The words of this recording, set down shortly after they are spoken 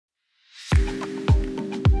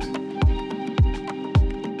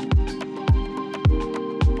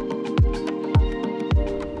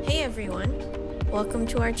welcome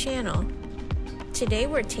to our channel. Today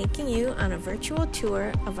we're taking you on a virtual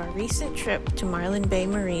tour of our recent trip to Marlin Bay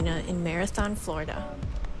Marina in Marathon, Florida.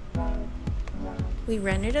 We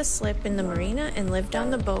rented a slip in the marina and lived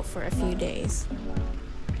on the boat for a few days,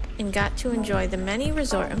 and got to enjoy the many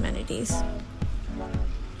resort amenities.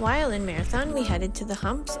 While in Marathon, we headed to the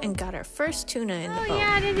Humps and got our first tuna in the boat. Oh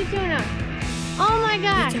yeah, it is a tuna! Oh my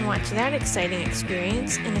god! You can watch that exciting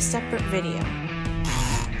experience in a separate video.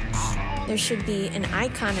 There should be an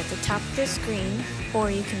icon at the top of the screen, or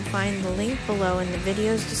you can find the link below in the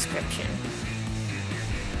video's description.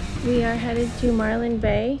 We are headed to Marlin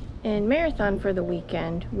Bay and Marathon for the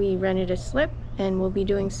weekend. We rented a slip and we'll be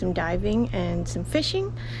doing some diving and some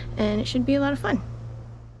fishing, and it should be a lot of fun.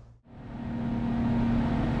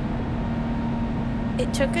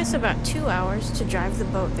 It took us about 2 hours to drive the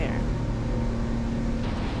boat there.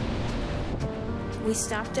 We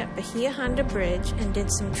stopped at Bahia Honda Bridge and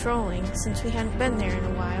did some trolling since we hadn't been there in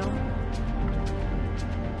a while.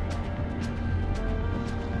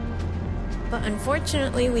 But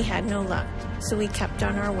unfortunately we had no luck, so we kept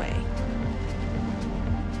on our way.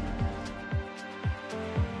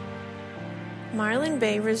 Marlin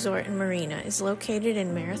Bay Resort and Marina is located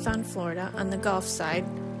in Marathon, Florida on the Gulf side,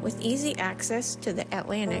 with easy access to the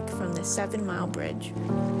Atlantic from the 7-mile bridge.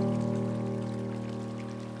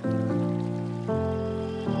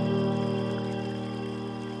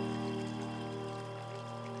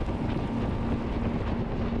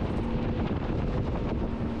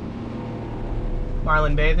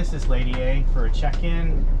 Marlin Bay, this is Lady A for a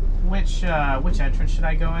check-in. Which entrance should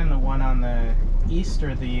I go in? The one on the east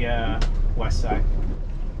or the west side?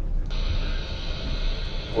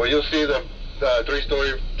 Well, you'll see the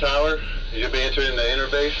 3-story tower. You'll be entering the inner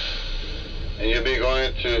base, and you'll be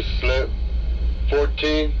going to slip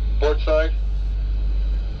 14 port side,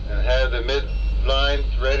 and have the mid line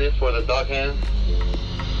ready for the dock hand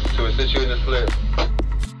to assist you in the slip.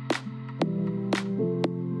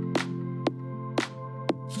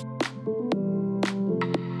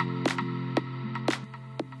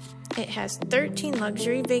 It has 13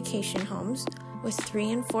 luxury vacation homes with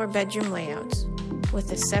 3- and 4-bedroom layouts,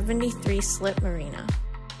 with a 73-slip marina.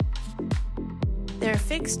 There are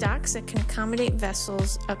fixed docks that can accommodate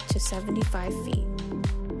vessels up to 75 feet.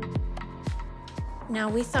 Now,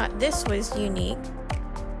 we thought this was unique.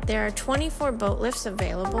 There are 24 boat lifts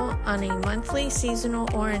available on a monthly, seasonal,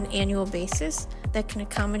 or an annual basis that can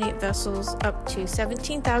accommodate vessels up to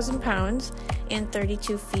 17,000 pounds and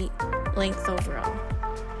 32 feet length overall.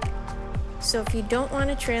 So if you don't want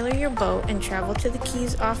to trailer your boat and travel to the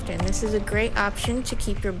Keys often, this is a great option to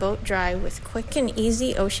keep your boat dry with quick and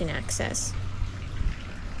easy ocean access.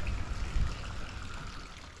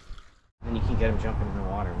 And you can get them jumping in the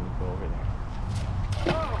water when you go over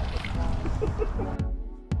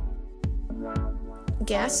there.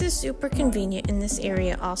 Gas is super convenient in this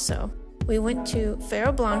area also. We went to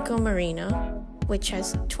Ferro Blanco Marina, which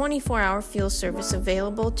has 24-hour fuel service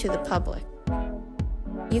available to the public.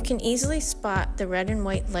 You can easily spot the red and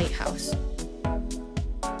white lighthouse.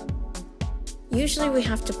 Usually we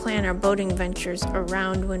have to plan our boating ventures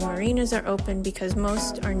around when marinas are open because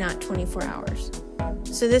most are not 24 hours.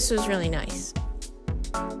 So this was really nice.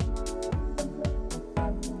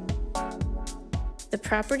 The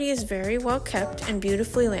property is very well kept and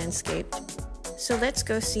beautifully landscaped, so let's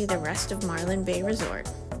go see the rest of Marlin Bay Resort.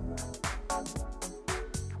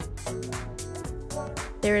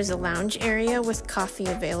 There is a lounge area with coffee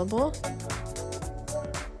available.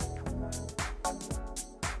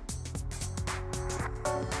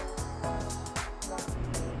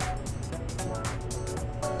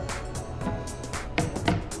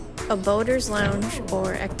 A boater's lounge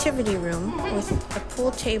or activity room with a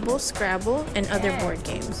pool table, Scrabble, and other board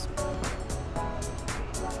games.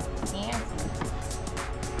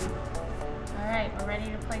 Alright, we're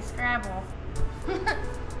ready to play Scrabble.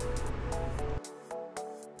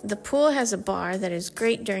 The pool has a bar that is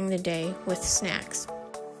great during the day with snacks.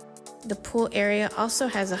 The pool area also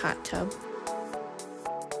has a hot tub.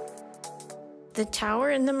 The tower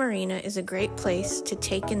in the marina is a great place to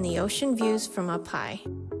take in the ocean views from up high.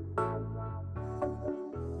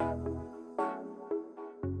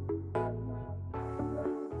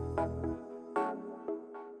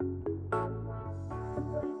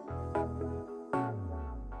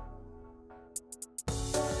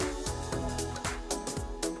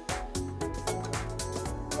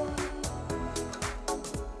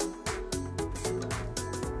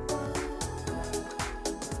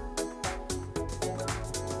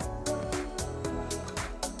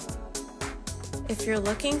 If you're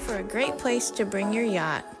looking for a great place to bring your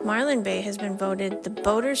yacht, Marlin Bay has been voted the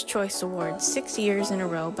Boater's Choice Award 6 years in a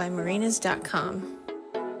row by marinas.com.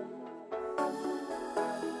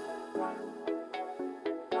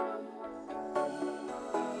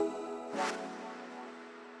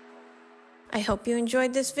 I hope you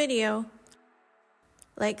enjoyed this video.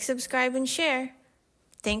 Like, subscribe, and share.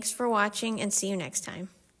 Thanks for watching, and see you next time.